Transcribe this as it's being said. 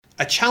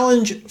A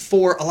challenge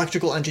for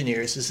electrical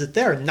engineers is that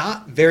there are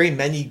not very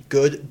many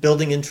good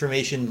building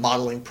information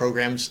modeling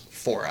programs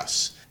for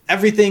us.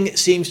 Everything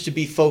seems to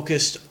be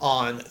focused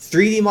on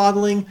 3D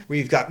modeling, where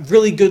you've got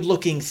really good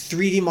looking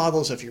 3D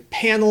models of your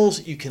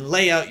panels. You can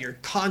lay out your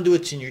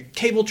conduits and your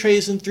cable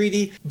trays in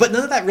 3D, but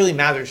none of that really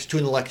matters to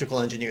an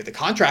electrical engineer. The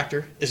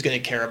contractor is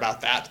going to care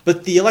about that,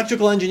 but the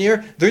electrical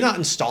engineer, they're not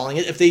installing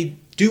it. If they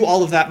do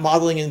all of that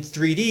modeling in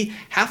 3D,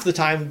 half the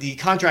time the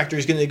contractor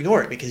is going to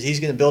ignore it because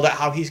he's going to build it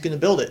how he's going to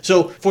build it.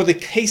 So for the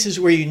cases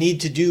where you need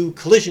to do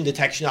collision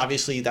detection,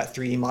 obviously that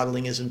 3D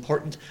modeling is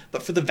important,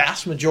 but for the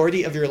vast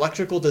majority of your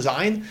electrical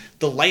design,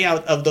 the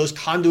layout of those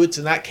conduits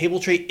and that cable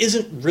tray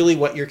isn't really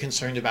what you're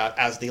concerned about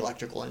as the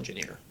electrical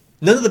engineer.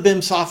 None of the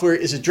BIM software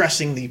is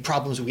addressing the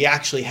problems we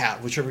actually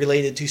have, which are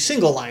related to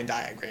single line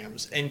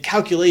diagrams and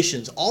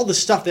calculations, all the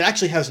stuff that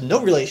actually has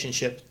no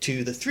relationship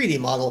to the 3D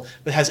model,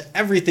 but has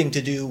everything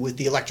to do with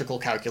the electrical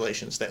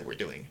calculations that we're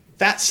doing.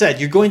 That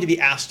said, you're going to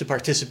be asked to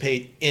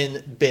participate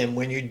in BIM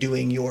when you're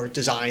doing your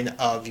design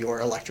of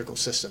your electrical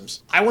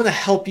systems. I want to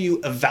help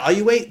you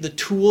evaluate the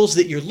tools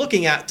that you're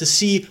looking at to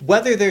see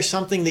whether there's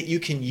something that you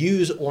can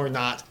use or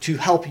not to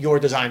help your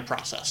design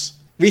process.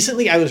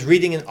 Recently, I was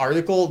reading an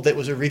article that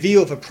was a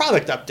review of a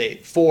product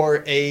update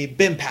for a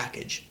BIM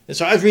package. And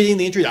so I was reading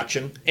the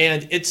introduction,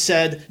 and it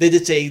said that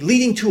it's a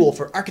leading tool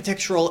for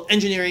architectural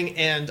engineering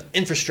and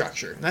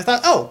infrastructure. And I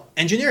thought, oh,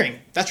 engineering,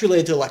 that's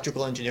related to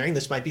electrical engineering.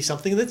 This might be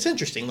something that's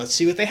interesting. Let's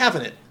see what they have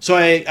in it. So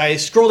I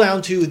scroll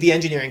down to the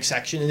engineering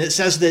section, and it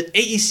says that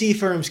AEC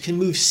firms can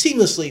move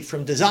seamlessly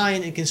from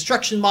design and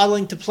construction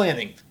modeling to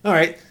planning. All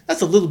right,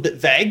 that's a little bit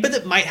vague, but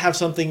it might have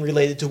something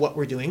related to what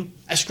we're doing.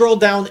 I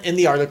scrolled down in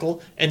the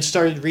article and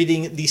started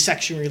reading the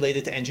section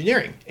related to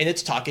engineering, and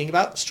it's talking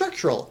about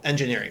structural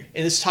engineering,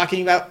 and it's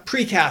talking about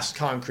precast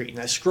concrete. And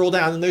I scroll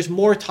down and there's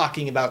more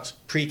talking about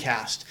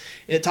precast.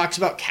 And it talks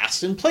about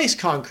cast in place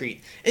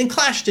concrete and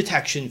clash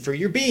detection for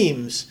your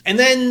beams. And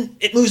then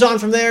it moves on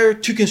from there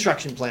to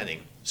construction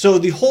planning. So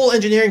the whole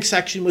engineering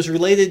section was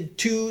related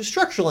to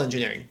structural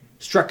engineering.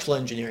 Structural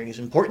engineering is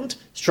important.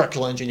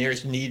 Structural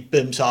engineers need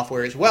BIM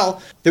software as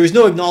well. There was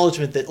no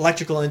acknowledgement that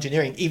electrical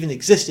engineering even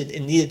existed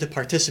and needed to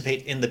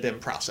participate in the BIM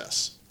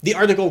process. The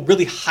article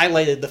really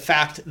highlighted the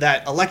fact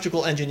that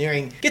electrical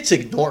engineering gets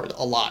ignored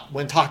a lot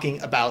when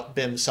talking about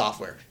BIM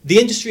software. The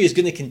industry is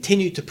going to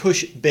continue to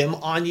push BIM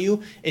on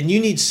you, and you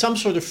need some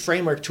sort of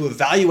framework to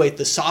evaluate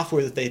the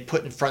software that they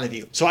put in front of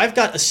you. So I've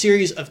got a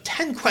series of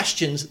 10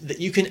 questions that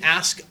you can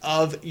ask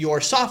of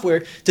your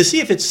software to see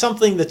if it's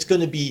something that's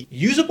going to be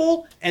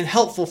usable and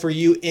helpful for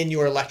you in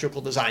your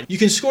electrical design. You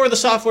can score the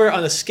software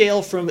on a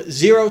scale from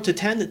 0 to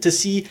 10 to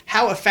see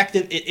how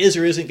effective it is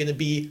or isn't going to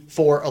be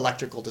for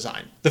electrical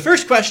design. The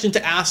first question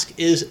to ask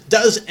is,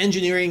 does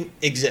engineering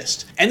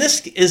exist? And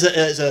this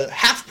is a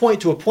half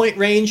point to a point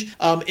range.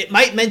 It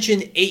might mention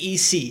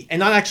AEC and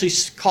not actually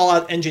call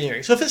out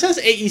engineering. So if it says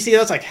AEC,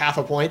 that's like half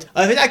a point.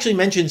 If it actually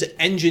mentions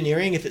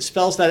engineering, if it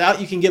spells that out,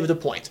 you can give it a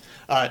point.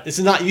 This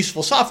is not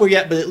useful software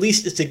yet, but at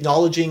least it's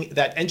acknowledging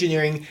that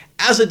engineering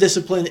as a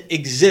discipline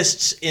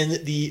exists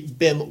in the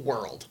BIM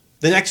world.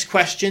 The next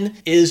question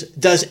is,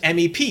 does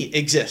MEP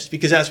exist?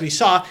 Because as we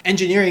saw,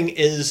 engineering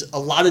is a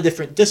lot of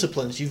different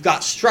disciplines. You've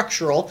got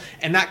structural,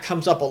 and that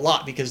comes up a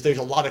lot because there's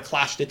a lot of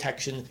clash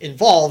detection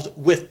involved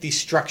with the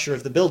structure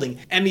of the building.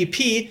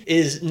 MEP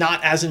is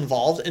not as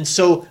involved, and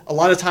so a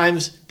lot of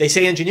times they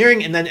say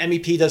engineering and then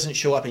MEP doesn't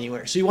show up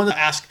anywhere. So you want to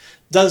ask,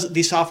 does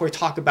the software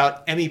talk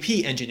about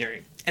MEP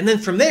engineering? And then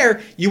from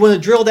there, you want to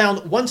drill down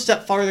one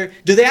step farther.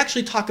 Do they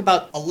actually talk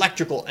about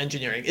electrical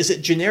engineering? Is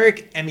it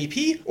generic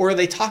MEP, or are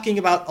they talking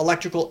about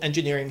electrical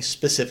engineering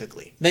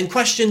specifically? Then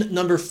question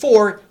number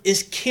 4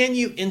 is, can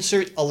you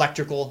insert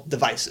electrical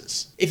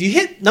devices? If you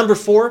hit number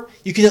 4,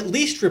 you can at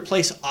least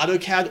replace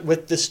AutoCAD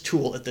with this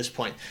tool at this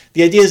point.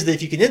 The idea is that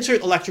if you can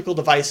insert electrical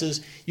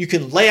devices, you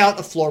can lay out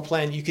a floor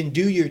plan, you can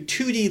do your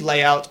 2D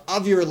layout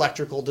of your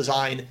electrical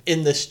design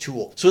in this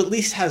tool. So it at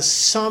least has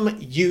some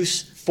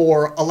use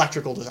for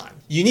electrical design.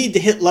 You need to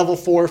hit level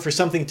 4 for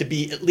something to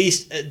be at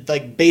least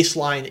like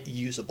baseline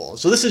usable.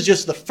 So this is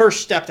just the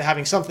first step to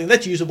having something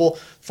that's usable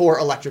for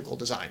electrical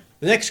design.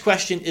 The next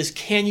question is,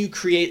 can you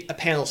create a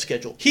panel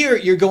schedule? Here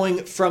you're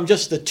going from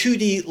just the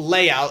 2D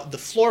layout, the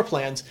floor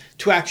plans,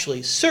 to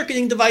actually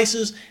circuiting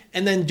devices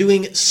and then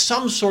doing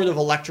some sort of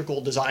electrical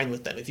design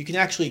with them. If you can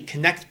actually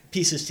connect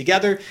pieces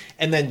together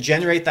and then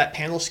generate that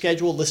panel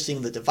schedule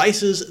listing the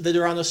devices that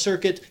are on a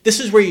circuit,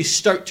 this is where you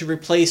start to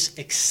replace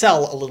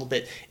Excel a little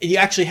bit. And you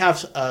actually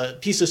have a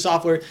piece of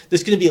software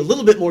that's going to be a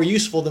little bit more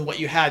useful than what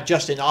you had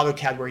just in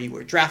AutoCAD where you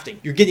were drafting.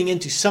 You're getting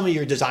into some of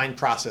your design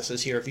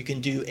processes here if you can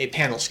do a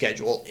panel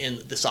schedule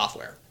in the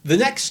software. The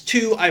next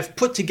two I've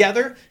put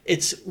together.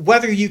 It's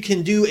whether you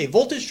can do a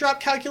voltage drop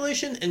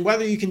calculation and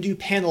whether you can do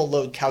panel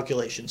load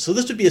calculation. So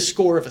this would be a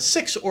score of a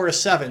 6 or a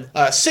 7.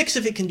 6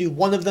 if it can do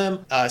one of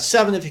them,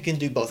 7 if it can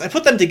do both. I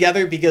put them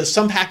together because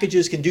some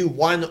packages can do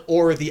one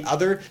or the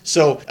other.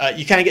 So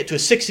you kind of get to a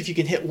 6 if you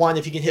can hit one.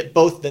 If you can hit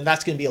both, then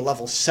that's going to be a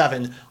level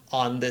 7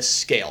 on this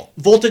scale.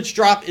 Voltage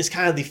drop is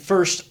kind of the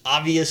first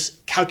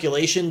obvious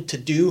calculation to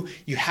do.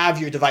 You have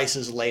your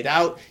devices laid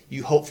out.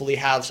 You hopefully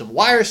have some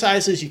wire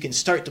sizes. You can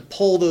start to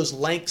pull those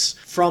lengths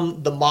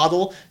from the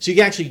model. So you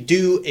can actually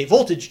do a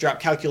voltage drop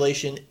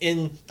calculation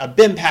in a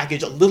BIM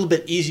package a little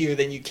bit easier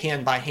than you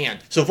can by hand.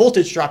 So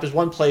voltage drop is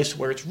one place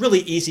where it's really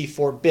easy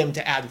for BIM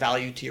to add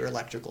value to your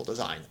electrical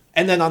design.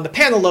 And then on the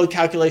panel load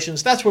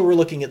calculations, that's where we're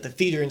looking at the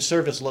feeder and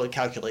service load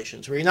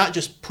calculations, where you're not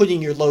just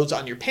putting your loads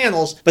on your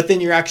panels, but then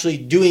you're actually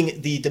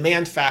doing the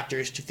demand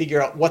factors to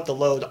figure out what the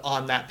load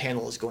on that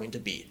panel is going to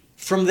be.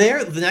 From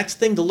there, the next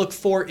thing to look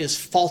for is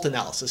fault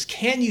analysis.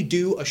 Can you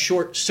do a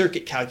short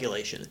circuit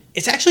calculation?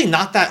 It's actually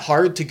not that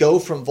hard to go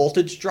from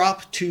voltage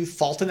drop to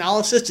fault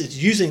analysis. It's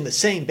using the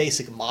same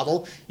basic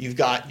model. You've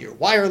got your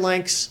wire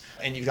lengths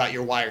and you've got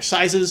your wire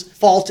sizes.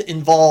 Fault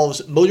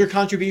involves motor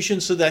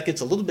contributions, so that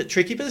gets a little bit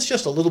tricky, but it's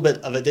just a little bit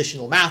of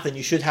additional math and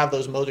you should have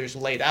those motors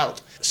laid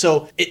out.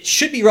 So it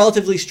should be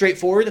relatively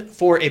straightforward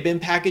for a BIM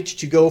package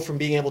to go from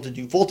being able to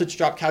do voltage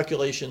drop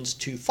calculations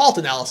to fault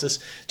analysis.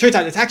 Turns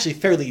out it's actually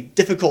fairly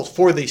difficult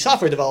for the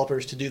software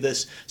developers to do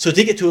this. So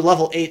to get to a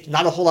level 8,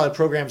 not a whole lot of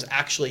programs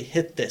actually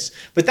hit this.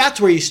 But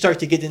that's where you start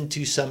to get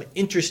into some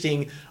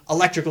interesting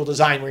electrical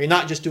design where you're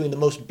not just doing the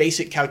most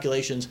basic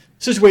calculations.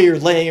 This is where you're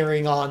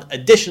layering on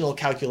additional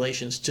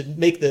calculations to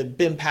make the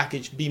BIM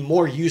package be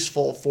more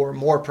useful for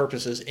more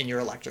purposes in your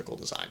electrical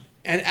design.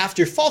 And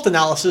after fault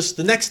analysis,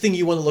 the next thing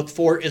you want to look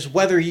for is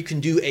whether you can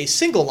do a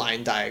single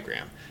line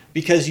diagram,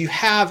 because you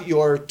have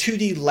your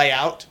 2D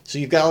layout. So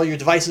you've got all your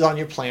devices on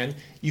your plan.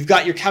 You've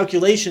got your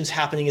calculations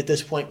happening at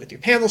this point with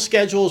your panel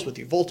schedules, with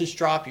your voltage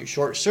drop, your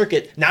short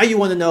circuit. Now you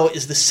want to know,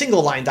 is the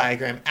single line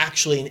diagram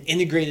actually an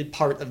integrated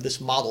part of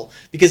this model?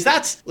 Because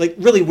that's like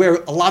really where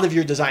a lot of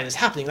your design is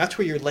happening. That's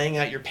where you're laying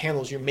out your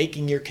panels, you're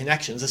making your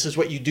connections. This is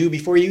what you do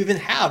before you even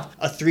have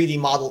a 3D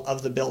model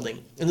of the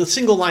building. And the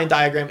single line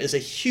diagram is a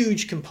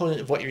huge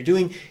component of what you're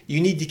doing. You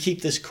need to keep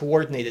this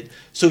coordinated.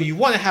 So you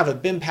want to have a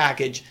BIM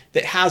package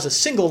that has a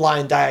single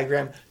line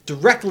diagram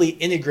directly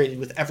integrated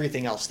with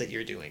everything else that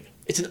you're doing.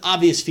 It's an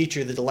obvious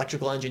feature that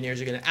electrical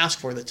engineers are going to ask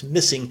for that's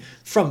missing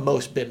from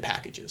most BIM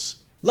packages.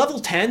 Level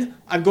 10,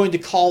 I'm going to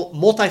call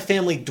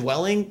multifamily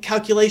dwelling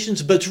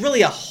calculations, but it's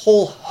really a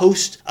whole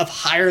host of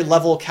higher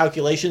level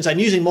calculations. I'm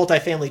using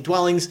multifamily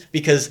dwellings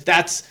because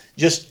that's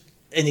just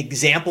an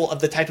example of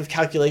the type of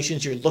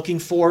calculations you're looking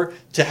for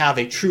to have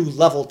a true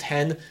level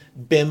 10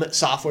 BIM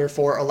software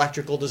for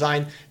electrical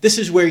design. This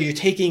is where you're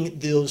taking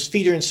those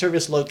feeder and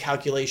service load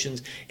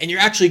calculations and you're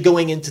actually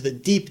going into the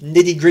deep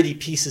nitty-gritty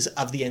pieces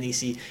of the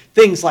NEC,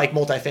 things like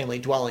multifamily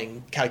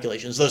dwelling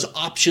calculations, those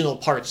optional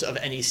parts of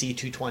NEC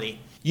 220.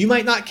 You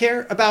might not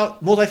care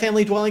about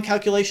multifamily dwelling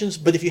calculations,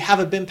 but if you have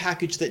a BIM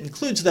package that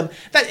includes them,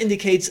 that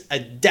indicates a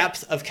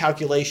depth of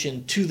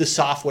calculation to the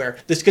software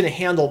that's going to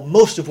handle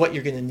most of what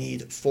you're going to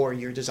need for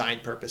your design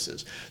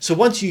purposes. So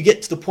once you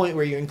get to the point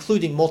where you're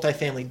including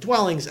multifamily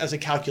dwellings as a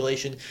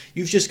calculation,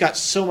 you've just got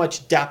so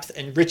much depth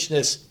and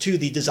richness to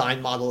the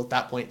design model at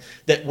that point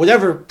that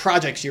whatever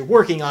projects you're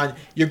working on,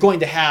 you're going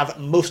to have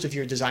most of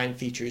your design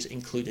features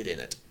included in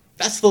it.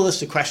 That's the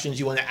list of questions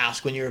you want to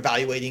ask when you're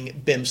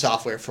evaluating BIM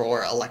software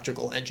for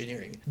electrical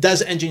engineering.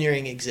 Does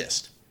engineering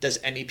exist? Does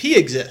MEP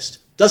exist?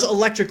 Does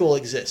electrical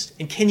exist?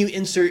 And can you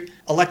insert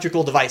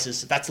electrical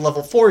devices? That's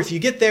level 4. If you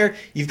get there,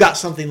 you've got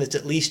something that's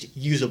at least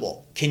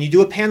usable. Can you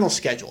do a panel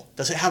schedule?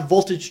 Does it have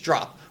voltage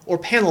drop or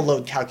panel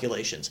load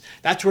calculations?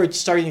 That's where it's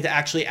starting to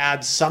actually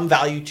add some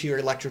value to your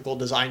electrical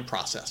design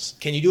process.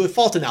 Can you do a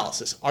fault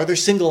analysis? Are there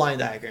single line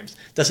diagrams?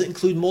 Does it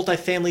include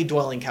multifamily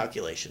dwelling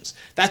calculations?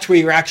 That's where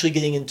you're actually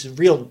getting into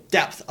real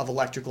depth of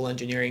electrical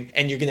engineering,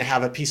 and you're going to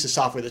have a piece of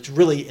software that's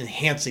really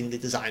enhancing the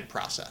design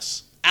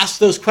process. Ask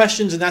those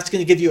questions and that's going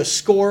to give you a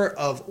score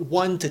of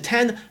 1 to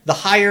 10. The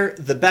higher,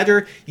 the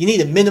better. You need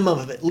a minimum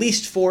of at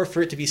least 4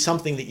 for it to be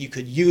something that you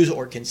could use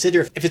or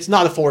consider. If it's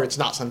not a 4, it's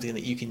not something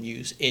that you can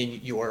use in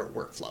your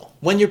workflow.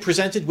 When you're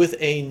presented with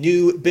a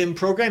new BIM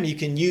program, you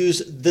can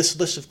use this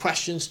list of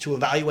questions to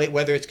evaluate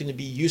whether it's going to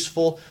be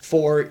useful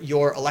for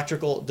your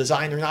electrical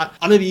design or not.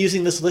 I'm going to be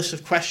using this list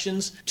of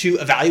questions to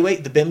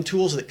evaluate the BIM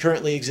tools that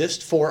currently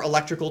exist for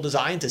electrical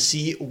design to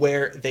see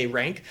where they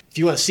rank. If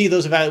you want to see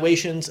those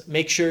evaluations,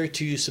 make sure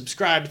to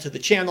subscribe to the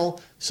channel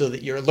so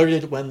that you're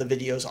alerted when the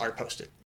videos are posted.